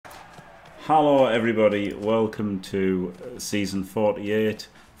Hello everybody, welcome to season 48.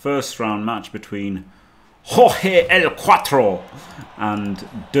 First round match between Jorgeelcuatro and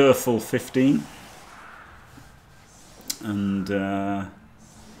Derfel15. And there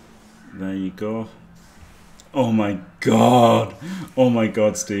you go. Oh my god. Oh my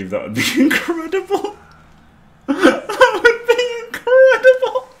god, Steve, that would be incredible. That would be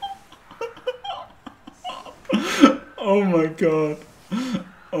incredible. Oh my god.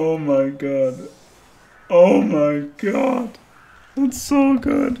 Oh my god. Oh my god. That's so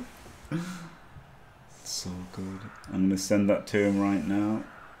good. So good. I'm going to send that to him right now.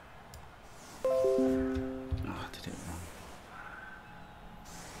 Oh, I did it wrong.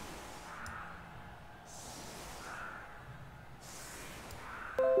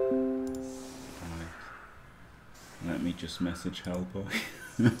 Right. Let me just message Hellboy.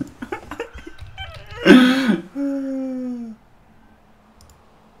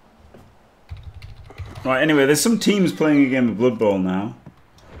 Right, anyway, there's some teams playing a game of Blood Bowl now.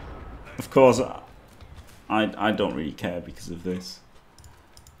 Of course, I don't really care because of this.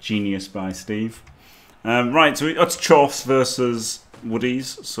 Genius by Steve. Right, so it's Chorfs versus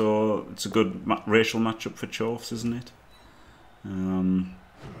Woodies, so it's a good racial matchup for Chorfs, isn't it?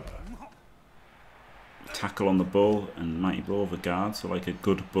 Tackle on the bull and mighty blow over guard, so like a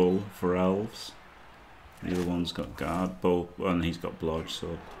good bull for Elves. The other one's got guard, bull, and he's got blodge,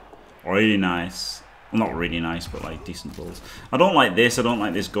 so really nice. Well, not really nice, but like decent bulls. I don't like this. I don't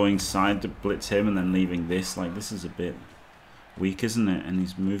like this going side to blitz him and then leaving this. Like, this is a bit weak, isn't it? And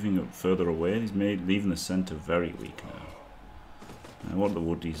he's moving up further away. He's leaving the centre very weak now. What the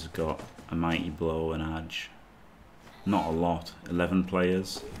Woodies have got? A mighty blow, an edge. Not a lot. 11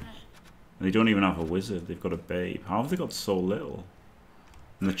 players. And they don't even have a wizard. They've got a babe. How have they got so little?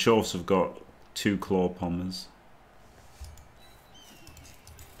 And the Chorfs have got 2 claw pommers.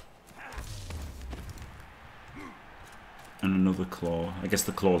 And another claw. I guess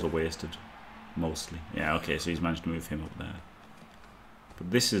the claws are wasted, mostly. Yeah, okay, so he's managed to move him up there.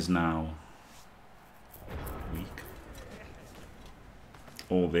 But this is now weak.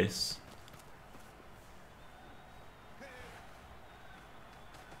 All this.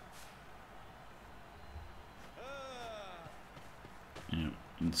 Yeah,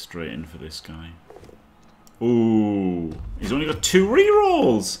 and straight in for this guy. Ooh, he's only got 2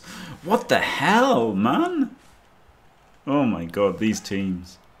 rerolls. What the hell, man? Oh my god, these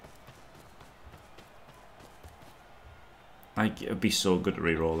teams. Like, it'd be so good to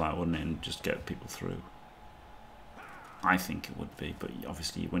reroll that, wouldn't it? And just get people through. I think it would be, but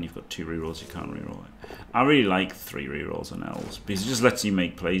obviously when you've got 2 rerolls, you can't reroll it. I really like 3 rerolls on Elves, because it just lets you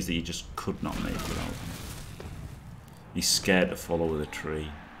make plays that you just could not make without them. He's scared to follow with a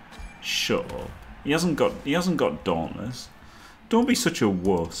tree. Shut up. He hasn't got Dauntless. Don't be such a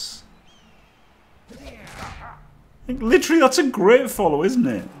wuss. Like, literally, that's a great follow, isn't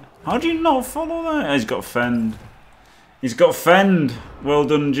it? How do you not follow that? Oh, he's got Fend. He's got Fend. Well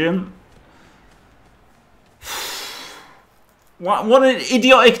done, Jim. What an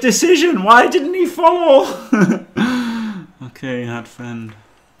idiotic decision. Why didn't he follow? Okay, he had Fend.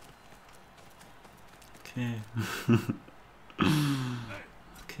 Okay.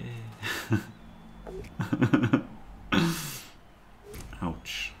 Okay.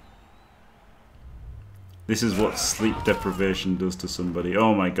 Ouch. This is what sleep deprivation does to somebody.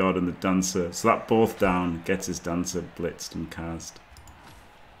 Oh my god, and the dancer. So that both down gets his dancer blitzed and cast.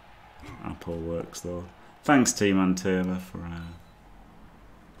 Apple works though. Thanks T-Man Taylor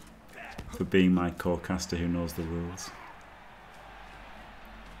for being my co-caster who knows the rules.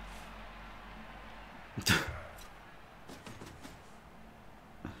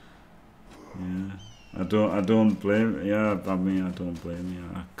 Yeah. I don't blame. Yeah, I mean, I don't blame you.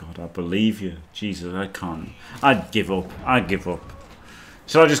 Oh, God, I believe you. Jesus, I can't. I'd give up. I'd give up.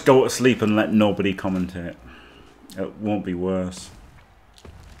 Shall I just go to sleep and let nobody commentate? It won't be worse.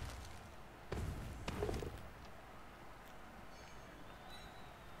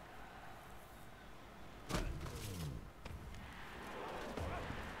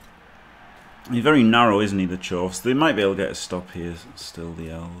 He's very narrow, isn't he, the Chorfs? They might be able to get a stop here still,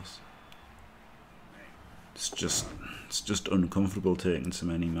 the Elves. It's just uncomfortable taking so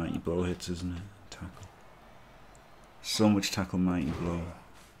many mighty blow hits, isn't it? Tackle. So much tackle mighty blow.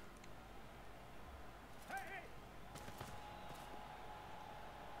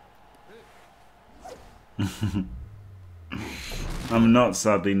 I'm not,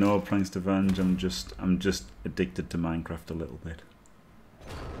 sadly, no Planks to Venge. I'm just addicted to Minecraft a little bit.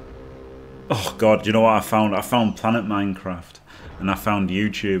 Oh god, you know what I found? I found Planet Minecraft. And I found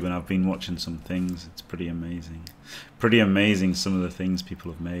YouTube and I've been watching some things. It's pretty amazing. Pretty amazing some of the things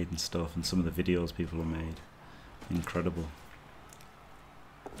people have made and stuff, and some of the videos people have made. Incredible.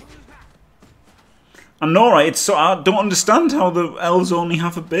 I know, right? It's so, I don't understand how the elves only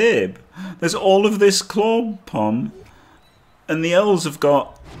have a babe. There's all of this claw pom, and the elves have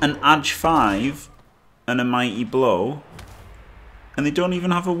got an Edge 5 and a Mighty Blow, and they don't even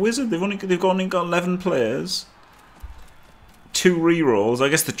have a wizard. They've only got 11 players. 2 rerolls. I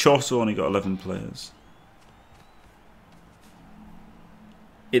guess the Chosso only got 11 players.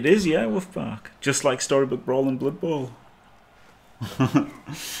 It is, yeah, Wolfpack. Just like Storybook Brawl and Blood Bowl.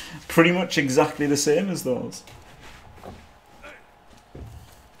 Pretty much exactly the same as those.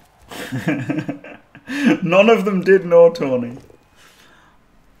 None of them did, no, Tony.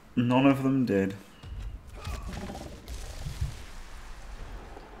 None of them did.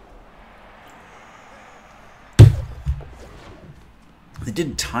 They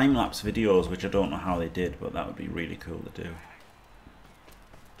did time-lapse videos, which I don't know how they did, but that would be really cool to do.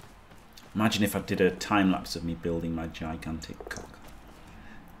 Imagine if I did a time-lapse of me building my gigantic cock.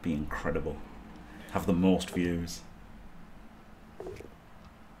 It'd be incredible. Have the most views.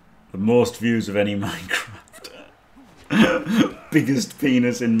 The most views of any Minecraft. Biggest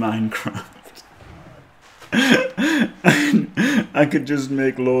penis in Minecraft. I could just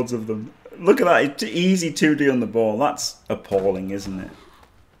make loads of them. Look at that, it's easy 2D on the ball. That's appalling, isn't it?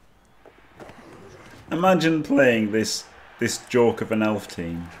 Imagine playing this joke of an elf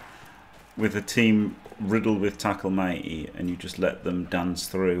team with a team riddled with Tackle Mighty, and you just let them dance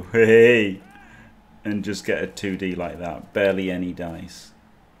through. Hey! And just get a 2D like that. Barely any dice.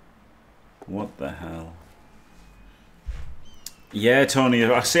 What the hell? Yeah, Tony,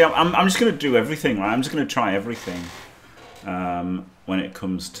 I see. I'm just going to do everything, right? I'm just going to try everything when it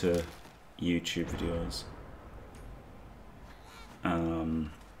comes to YouTube videos.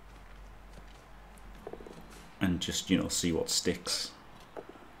 And just, you know, see what sticks.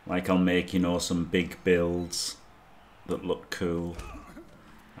 Like, I'll make, you know, some big builds that look cool.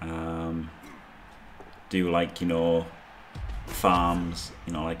 Do, like, you know, farms,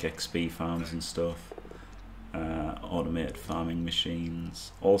 you know, like XP farms and stuff. Automated farming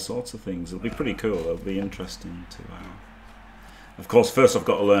machines. All sorts of things. It'll be pretty cool. It'll be interesting to... Of course, first I've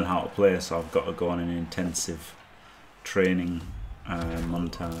got to learn how to play, so I've got to go on an intensive training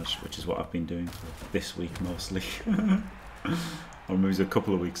montage, which is what I've been doing for this week mostly. Or maybe a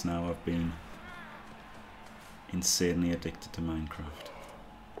couple of weeks now. I've been insanely addicted to Minecraft.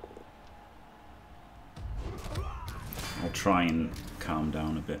 I'll try and calm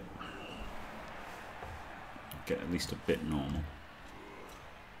down a bit. Get at least a bit normal.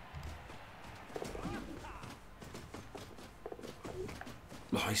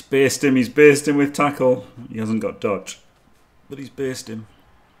 Oh, he's based him with tackle. He hasn't got dodge, but he's based him.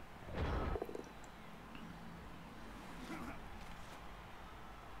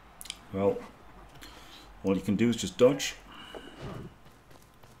 Well, all you can do is just dodge.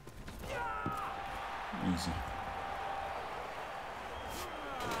 Easy.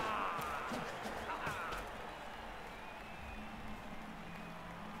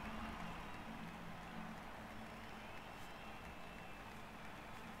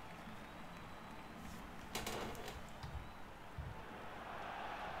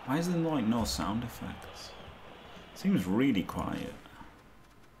 Why is there like no sound effects? Seems really quiet.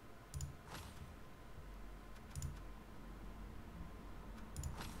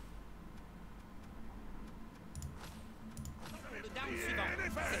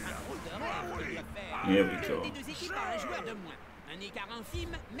 Here we go.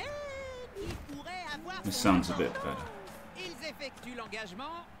 This sounds a bit better.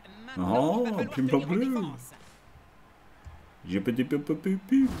 Oh, Pimple Blue.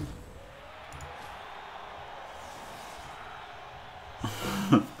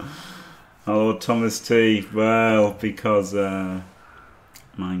 Hello, Thomas T. Well, because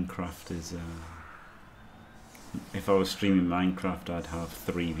Minecraft is... if I was streaming Minecraft, I'd have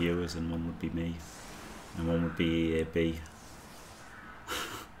 3 viewers, and one would be me, and one would be EAB,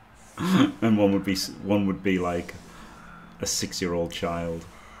 and one would be like a 6-year-old child.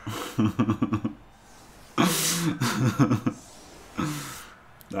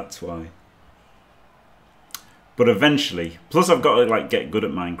 That's why. But eventually, plus I've got to like get good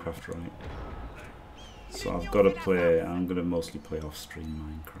at Minecraft, right? So I've got to play. I'm gonna mostly play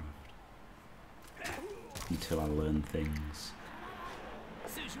off-stream Minecraft until I learn things,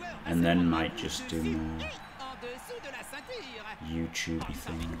 and then might just do more YouTubey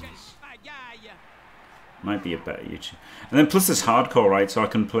things. Might be a better YouTube. And then plus it's hardcore, right? So I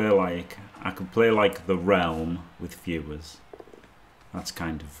can play like the Realm with viewers. That's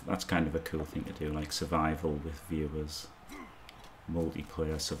kind of a cool thing to do, like survival with viewers,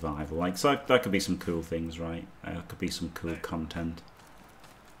 multiplayer survival. Like so that could be some cool things, right? Could be some cool content.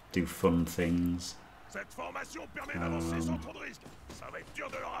 Do fun things.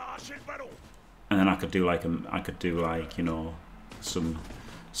 And then I could do like you know some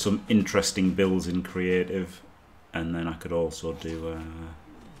interesting builds in creative, and then I could also do a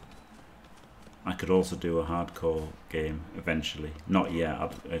hardcore game eventually. Not yet.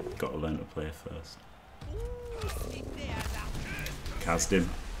 I've got to learn to play first. Cast him.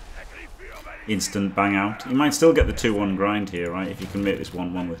 Instant bang out. You might still get the 2-1 grind here, right? If you can make this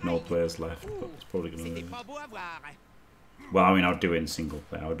 1-1 with no players left, but it's probably going to lose. Well, I mean, I'd do it in single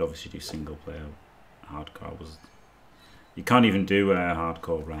player. I would obviously do single player. Hardcore was. You can't even do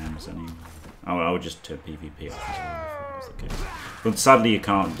hardcore rounds anymore. I would just turn PvP off as well if that was the case. But sadly, you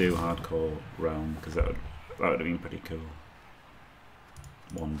can't do hardcore round because that would have been pretty cool.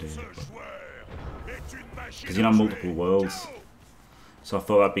 One day, because you have multiple worlds. So I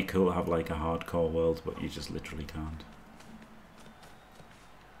thought that'd be cool to have like a hardcore world, but you just literally can't.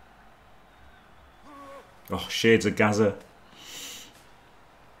 Oh, Shades of Gaza.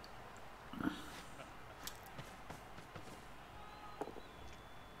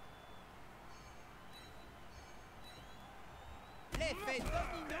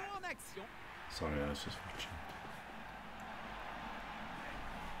 Sorry, I was just watching.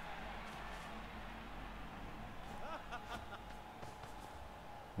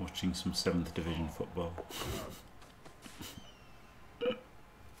 Watching some 7th Division football.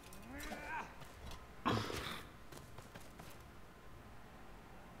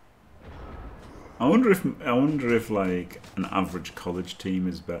 I wonder if like an average college team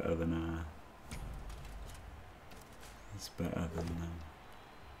is better than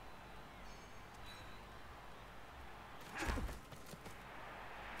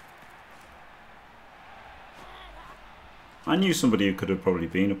I knew somebody who could have probably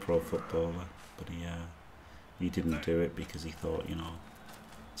been a pro footballer, but he didn't do it because he thought, you know,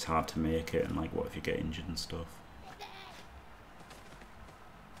 it's hard to make it, and like, what if you get injured and stuff.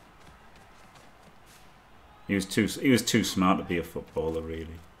 He was too smart to be a footballer,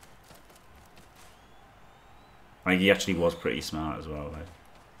 really. Like, he actually was pretty smart as well. Like,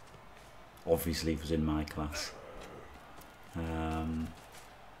 obviously, he was in my class.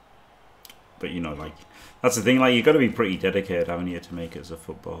 But you know, like, that's the thing. Like, you got to be pretty dedicated, haven't you, to make it as a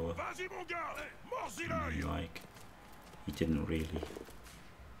footballer. And, like, he didn't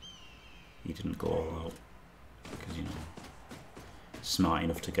go all out because, you know, smart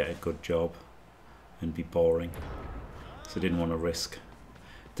enough to get a good job and be boring. So didn't want to risk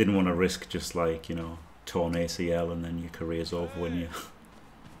just like, you know, torn ACL and then your career's over when you're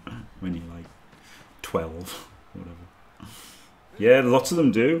like 12 or whatever. Yeah, lots of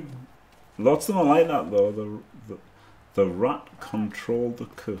them do. Lots of them are like that though. The rat controlled the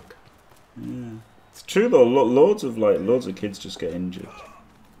cook. Yeah, it's true though. Loads of kids just get injured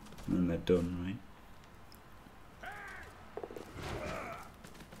and then they're done, right?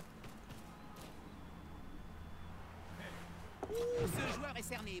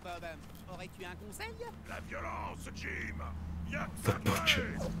 The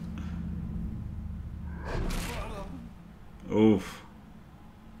butcher. Oof.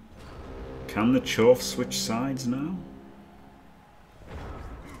 Can the Chorf switch sides now?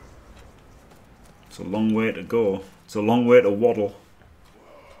 It's a long way to go. It's a long way to waddle.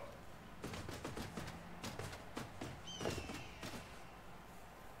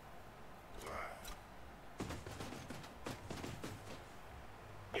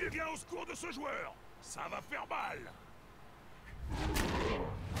 Il vient au secours de ce joueur. Ça va faire mal.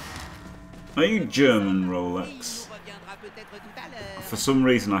 Are you German, Rolex? For some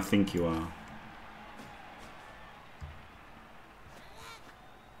reason, I think you are.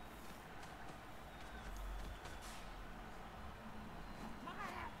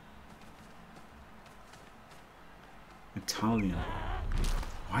 Italian.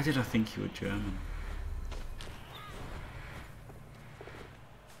 Why did I think you were German?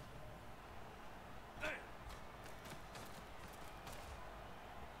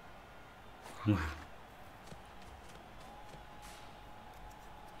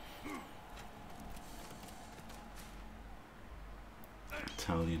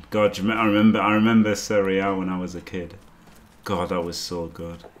 Italian. God, I remember Serie A when I was a kid. God, that was so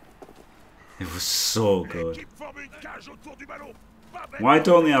good. It was so good. Why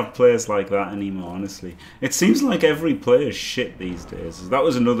don't they have players like that anymore, honestly? It seems like every player's shit these days. That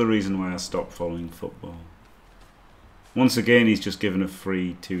was another reason why I stopped following football. Once again, he's just given a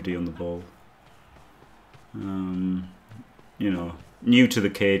free 2D on the ball. You know, new to the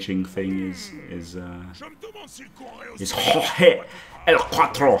caging thing is Je me demande si le courant est aussi... is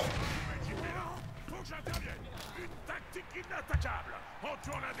Jorgeelcuatro. Faut que j'intervienne. Une tactique inattaquable. On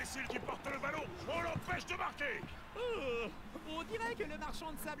tourne l'imbécile qui porte le ballon, on l'empêche de marquer. On dirait que le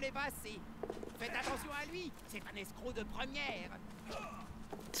marchand de sable est passé. Faites attention à lui, c'est un escroc de première.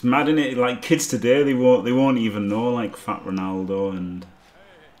 It's mad, innit? Like kids today, they won't even know like Fat Ronaldo and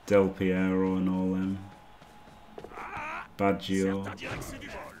Del Piero and all them. Baggio. Certains diraient que c'est du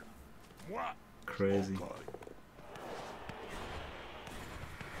vol. Moi, Crazy.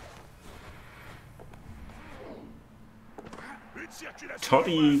 une circulation...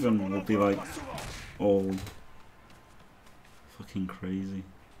 Totti even would be like all fucking crazy.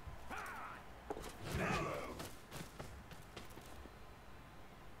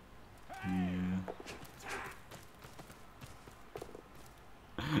 Yeah.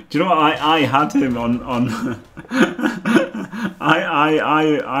 Do you know what I had him on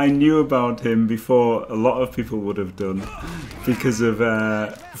I knew about him before a lot of people would have done because of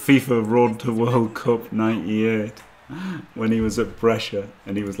FIFA Road to World Cup '98 when he was at Brescia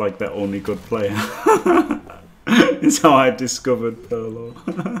and he was like their only good player. It's how I discovered Pirlo.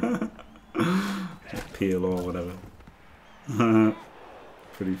 Pirlo or whatever.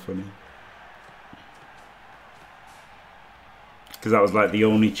 Pretty funny. Because that was like the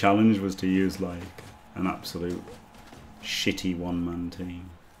only challenge was to use like an absolute shitty one-man team.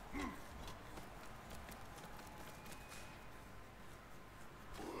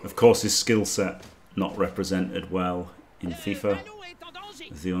 Of course his skill set not represented well in FIFA.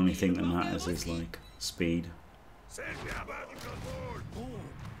 The only thing that matters is like speed. C'est le gamin du bloodbowl.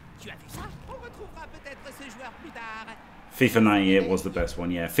 Tu as vu ça? On retrouvera peut-être ce joueur plus tard. FIFA 98 was the best one,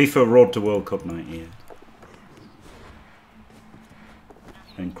 yeah. FIFA Road to World Cup 98.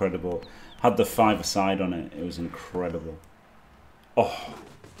 Incredible. Had the 5-a-side on it. It was incredible. Oh.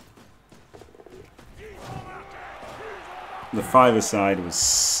 The 5-a-side was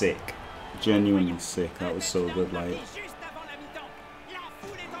sick. Genuinely sick. That was so good. Like.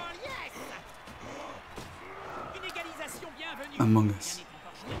 Among Us.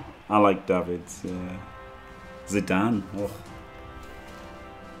 I like David's. Yeah. Zidane. Oh.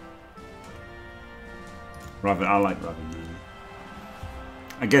 Raven. I like Raven.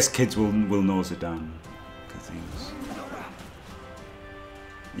 I guess kids will know Zidane because he was.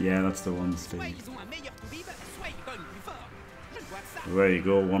 Yeah, that's the one, Steve. There you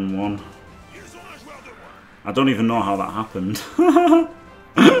go, 1-1. I don't even know how that happened.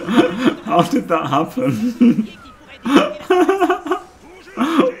 How did that happen?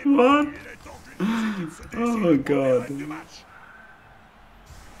 What? Oh god.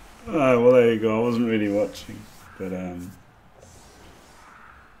 Alright, well there you go. I wasn't really watching, but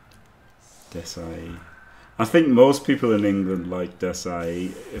Desai. I think most people in England like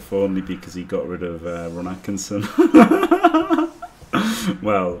Desai, if only because he got rid of Ron Atkinson.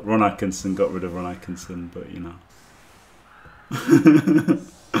 Well, Ron Atkinson got rid of Ron Atkinson, but you know.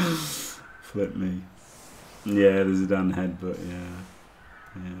 Flip me. Yeah, there's a damn headbutt, yeah.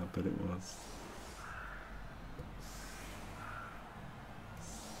 Yeah, I bet it was.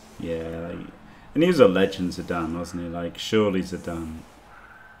 Yeah, like, and he was a legend, Zidane, wasn't he? Like, surely Zidane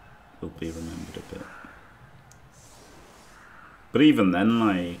will be remembered a bit. But even then,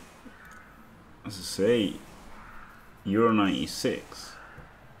 like, as I say, Euro 96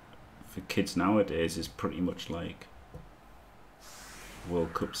 for kids nowadays is pretty much like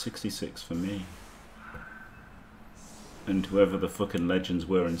World Cup 66 for me. And whoever the fucking legends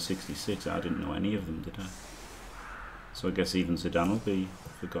were in 66, I didn't know any of them, did I? So I guess even Zidane will be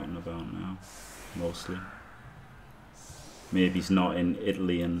forgotten about now, mostly. Maybe he's not in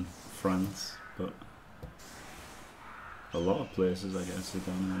Italy and France, but a lot of places I guess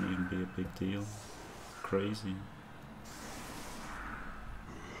Zidane won't even be a big deal. Crazy.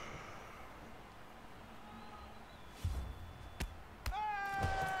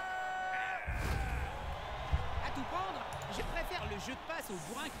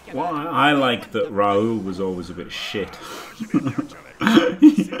 Well, I like that Raul was always a bit shit.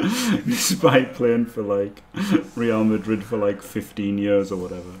 Despite playing for like Real Madrid for like 15 years or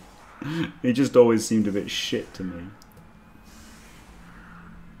whatever. He just always seemed a bit shit to me.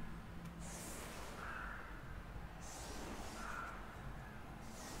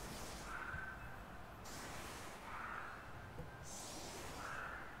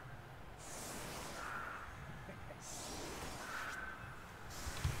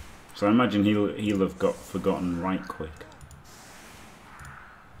 So I imagine he'll have got forgotten right quick.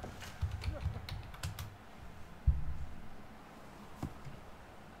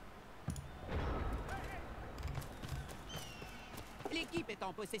 Les équipe est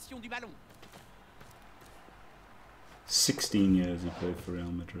en possession du ballon. 16 years he played for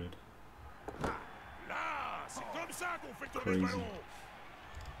Real Madrid. Là, c'est comme ça qu'on fait tourner Crazy. le ballon.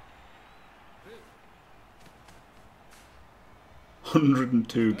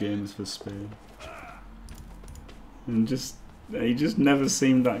 102 games for Spain. And he just never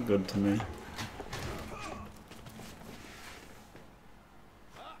seemed that good to me.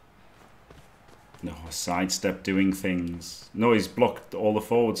 No, sidestep doing things. No, he's blocked all the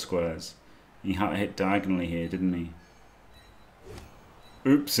forward squares. He had to hit diagonally here, didn't he?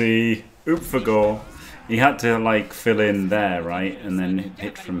 Oopsie. Oop for goal. He had to like fill in there, right? And then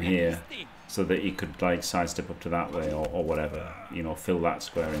hit from here so that he could like sidestep up to that way or whatever. You know, fill that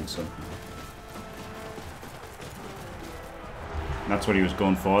square in somehow. That's what he was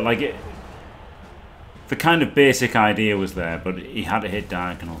going for. Like it, the kind of basic idea was there, but he had to hit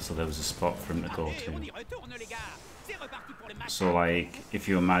diagonal, so there was a spot for him to go to. So like, if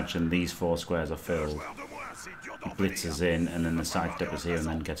you imagine these 4 squares are filled, he blitzes in, and then the sidestep is here, and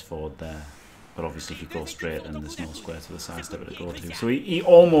then gets forward there. But obviously, if you go straight, then there's no square to the sidestep to go to. So he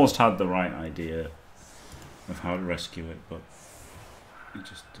almost had the right idea of how to rescue it, but he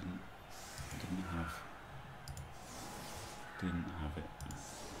just didn't have it.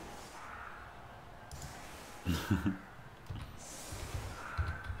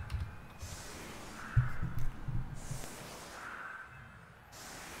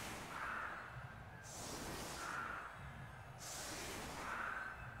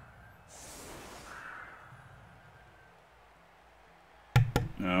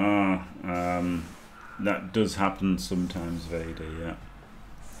 That does happen sometimes, Vader, yeah.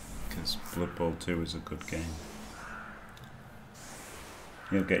 Because Blood Bowl 2 is a good game.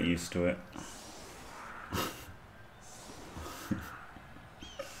 You'll get used to it.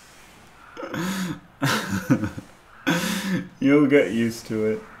 You'll get used to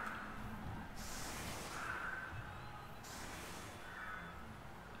it.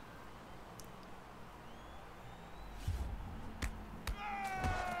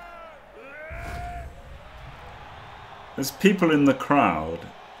 There's people in the crowd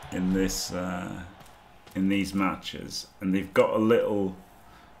in this in these matches, and they've got a little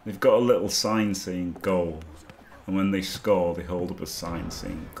sign saying goal, and when they score they hold up a sign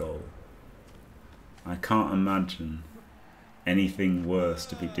saying goal. I can't imagine anything worse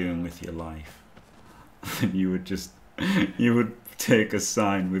to be doing with your life than you would take a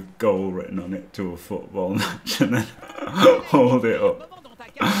sign with goal written on it to a football match and then hold it up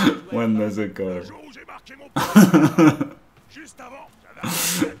when there's a goal.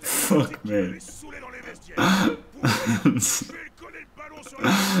 Fuck me.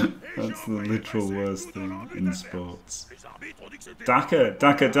 That's the literal worst thing in sports. Daka,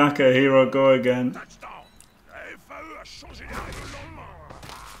 hero, go again.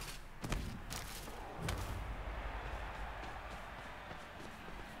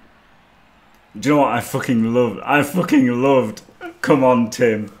 Do you know what I fucking loved? I fucking loved Come On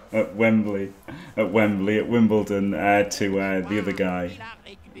Tim at Wembley, at Wimbledon, to the other guy,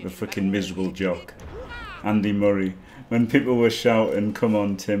 the fucking miserable jock, Andy Murray. When people were shouting "Come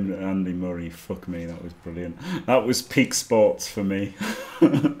On Tim" to Andy Murray, fuck me, that was brilliant. That was peak sports for me.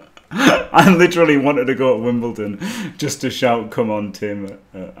 I literally wanted to go to Wimbledon just to shout "Come On Tim"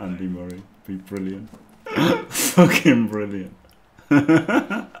 at Andy Murray. Be brilliant. Fucking brilliant.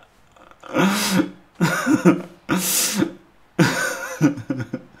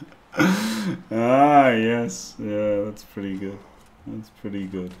 Ah, yes. Yeah, that's pretty good. That's pretty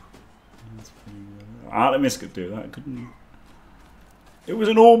good. That's pretty good. Artemis could do that, couldn't he? It was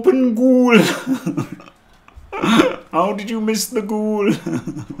an open goal. How did you miss the goal?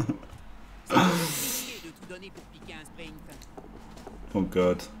 Oh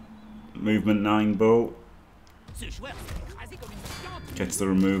god. Movement 9 bolt. Gets the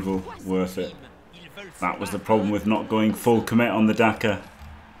removal. Worth it. That was the problem with not going full commit on the Daka.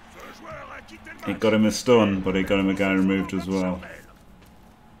 It got him a stun, but it got him a guy removed as well.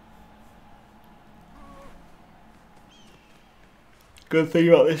 Good thing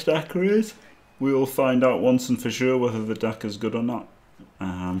about this Daka is we will find out once and for sure whether the Daka's good or not.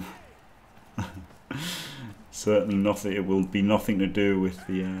 Certainly nothing. It will be nothing to do with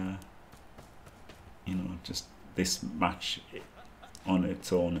the, you know, just this match on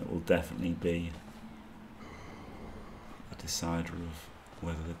its own. It will definitely be a decider of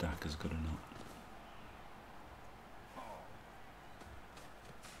whether the Daka's good or not.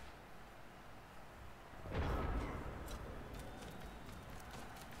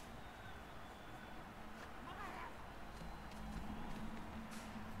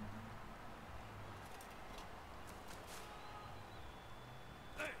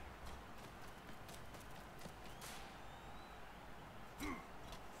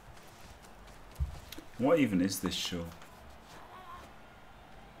 What even is this show?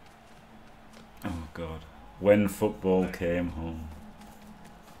 Oh god. When football came home.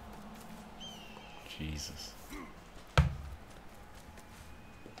 Jesus.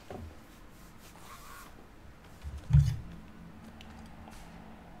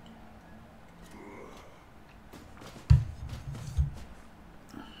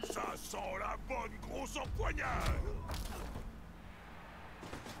 Ça sent la bonne grosse empoignade.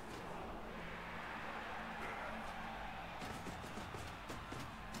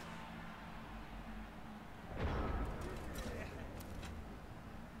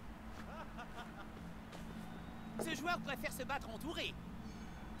 Ce joueur préfère se battre entouré.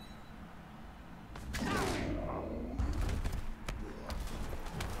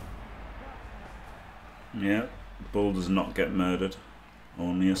 Yeah, Bull does not get murdered.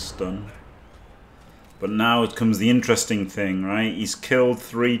 Only a stun. But now it comes the interesting thing, right? He's killed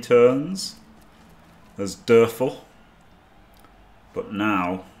 3 turns. There's Derfel. But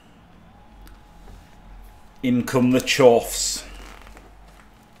now, in come the Dwarfs.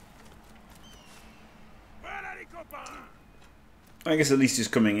 I guess at least he's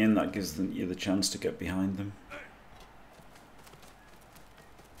coming in. That gives you the chance to get behind them.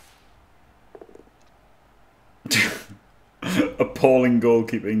 Appalling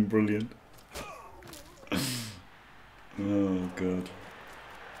goalkeeping, brilliant. Oh god.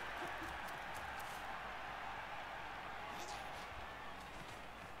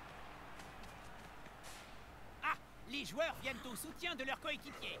 Ah, les joueurs viennent au soutien de leurs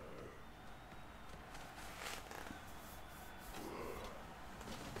coéquipiers.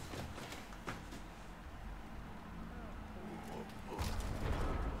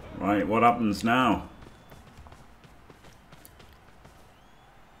 Right, what happens now?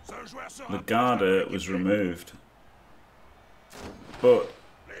 The Garda was removed, but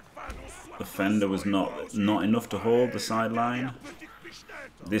the fender was not enough to hold the sideline.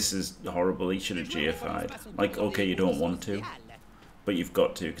 This is horrible. He should have GFI'd. Like, okay, you don't want to, but you've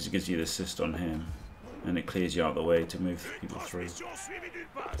got to because it gives you the assist on him, and it clears you out of the way to move people through.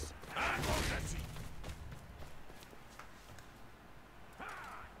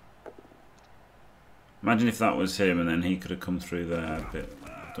 Imagine if that was him and then he could have come through there, but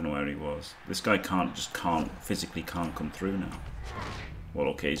I don't know where he was. This guy physically can't come through now. Well,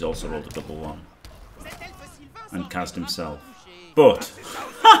 okay, he's also rolled a double one. And cast himself. But,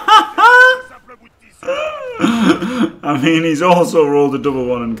 I mean, he's also rolled a double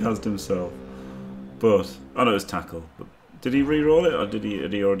one and cast himself. But, oh no, it was tackle. But did he re-roll it, or had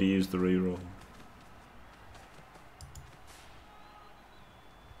he already used the re-roll?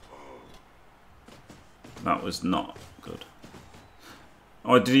 That was not good.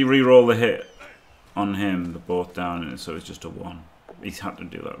 Oh, did he re-roll the hit on him? They're both down, so it's just a 1. He's had to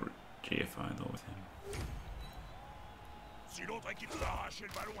do that GFI though with him.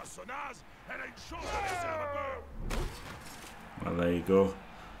 Well, there you go.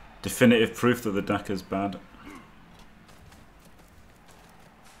 Definitive proof that the Daka's bad.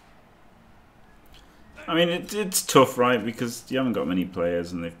 I mean, it's tough, right? Because you haven't got many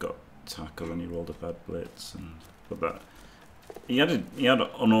players and they've got tackle and he rolled a bad blitz, but that he had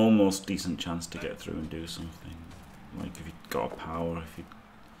an almost decent chance to get through and do something. Like if he'd got a power, if he'd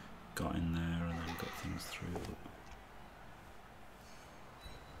got in there and then got things through. But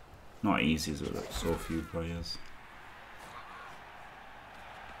not easy, is it? So few players.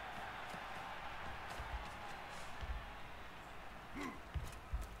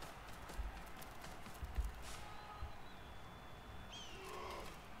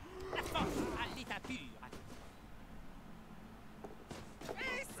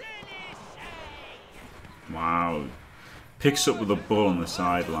 Wow. Picks up with a ball on the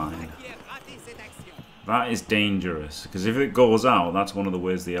sideline. That is dangerous, because if it goes out, that's one of the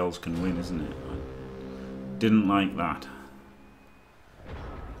ways the Elves can win, isn't it? Didn't like that.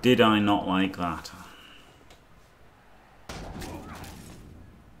 Did I not like that?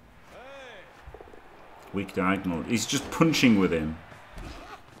 Weak diagonal. He's just punching with him.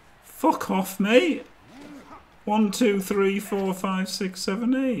 Fuck off, mate. 1, 2, 3, 4, 5, 6,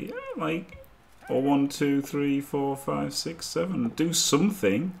 7, 8. Like... Or 1, 2, 3, 4, 5, 6, 7. Do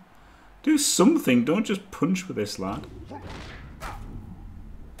something. Do something. Don't just punch with this lad.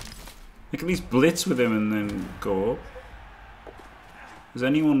 Like at least blitz with him and then go up. Has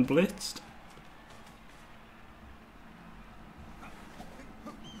anyone blitzed?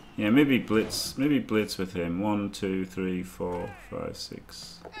 Yeah, maybe blitz with him. 1, 2, 3, 4, 5,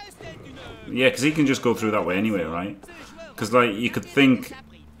 6. Yeah, because he can just go through that way anyway, right? Because like you could think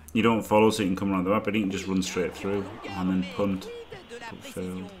you don't follow so you can come around the map, but he can just run straight through and then punt. But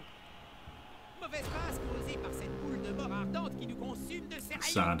failed. d'énormes espaces causés par cette boule de mort ardente qui nous consume de ses rayons.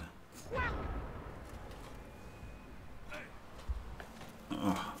 Sad.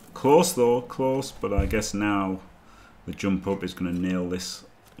 Oh, close though, close, but I guess now the jump up is going to nail this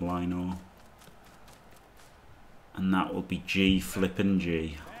lino. And that will be G flippin'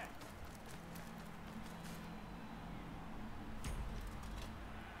 G.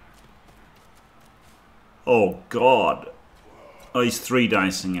 Oh god. Oh, he's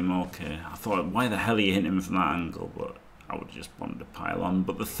 3-dicing him, okay. I thought, why the hell are you hitting him from that angle? But I would have just wanted to pile on.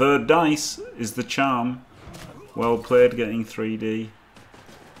 But the third dice is the charm. Well played getting 3D.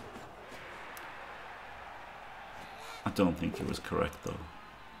 I don't think it was correct though.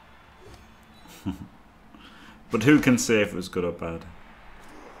 But who can say if it was good or bad?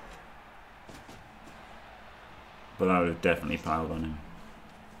 But I would have definitely piled on him.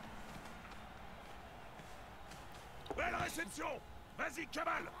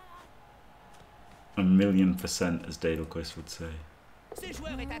 $1,000,000%, as Jorgeelcuatro would say.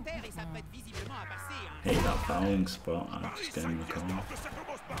 Hey, that fouling spot. I'm just getting the corner.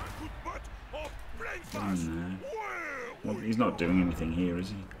 Well, he's not doing anything here, is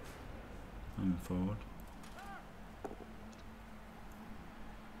he? Moving forward.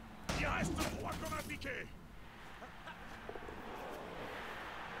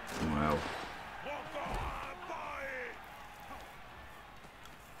 Wow.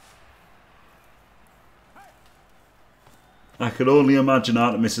 I could only imagine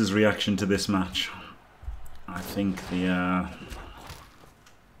Artemis's reaction to this match. I think the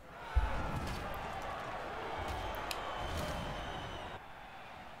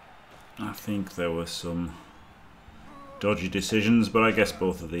I think there were some dodgy decisions, but I guess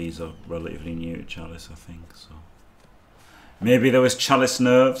both of these are relatively new to Chalice, I think, so maybe there was Chalice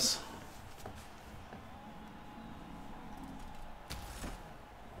nerves.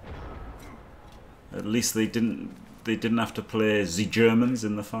 At least they didn't have to play the Germans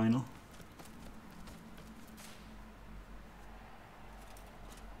in the final.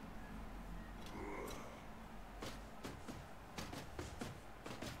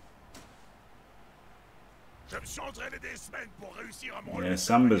 Yeah,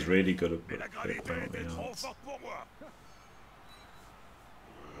 Samba's really good at it.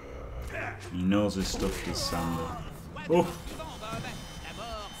 He knows his stuff, this Samba. Oh!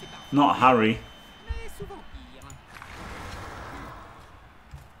 Not Harry.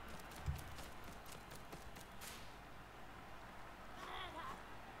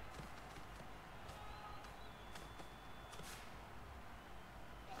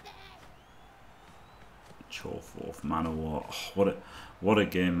 Fourth Manowar. Oh, what a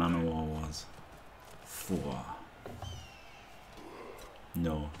game Manowar was. Four.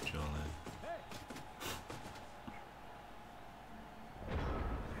 No, Jolly.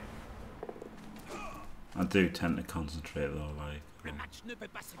 I do tend to concentrate though, like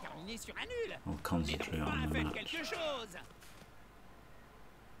I'll concentrate on the match.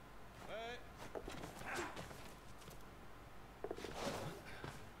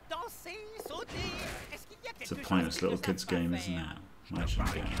 It's a pointless little kids game, isn't it? I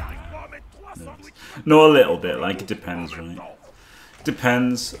shouldn't get nervous. No, a little bit. Like, it depends, right?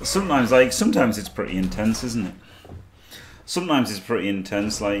 Depends. Sometimes it's pretty intense, isn't it? Sometimes it's pretty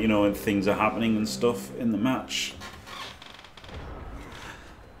intense, like, you know, when things are happening and stuff in the match.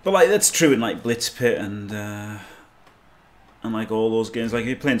 But like, that's true in like Blitzpit and like all those games. Like, if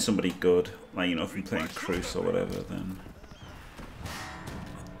you're playing somebody good, like, you know, if you're playing Cruise or whatever, then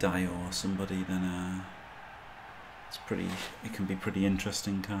Dio or somebody, then it can be pretty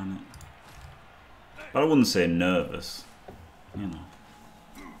interesting, can't it? But I wouldn't say nervous, you know.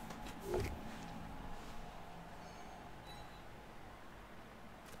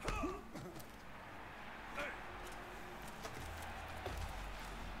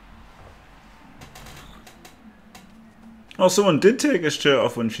 Oh, someone did take his shirt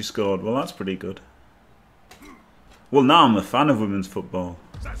off when she scored. Well, that's pretty good. Well, now I'm a fan of women's football.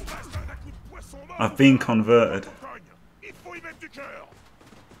 I've been converted.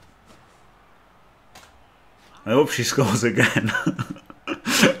 I hope she scores again.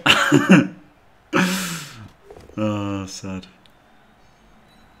 Oh, sad.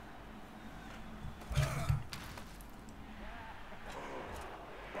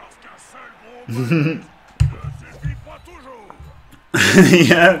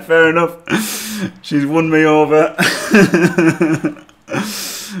 Yeah, fair enough. She's won me over.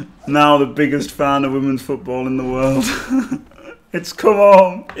 Now the biggest fan of women's football in the world. It's come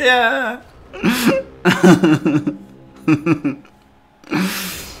home. Yeah.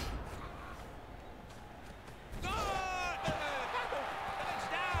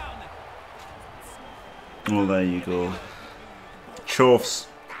 Well, there you go. Chorfs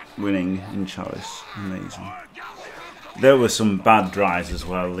winning in Chalice. Amazing. There were some bad drives as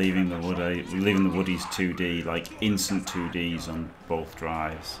well, leaving the Woodies 2D, like instant 2Ds on both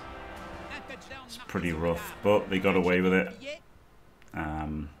drives. It's pretty rough, but they got away with it.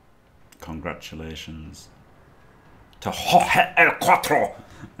 Congratulations to Jorgeelcuatro,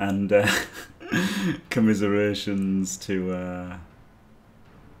 and commiserations to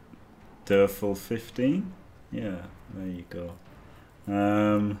Derfel15. Yeah, there you go.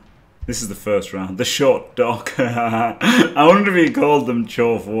 This is the first round. The short dock. I wonder if he called them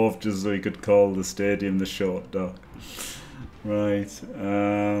Chorf Wharf just so he could call the stadium the short dock. Right.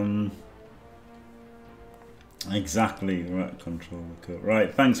 Exactly. Right. Control the cut.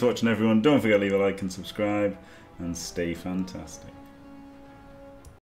 Right. Thanks for watching, everyone. Don't forget to leave a like and subscribe, and stay fantastic.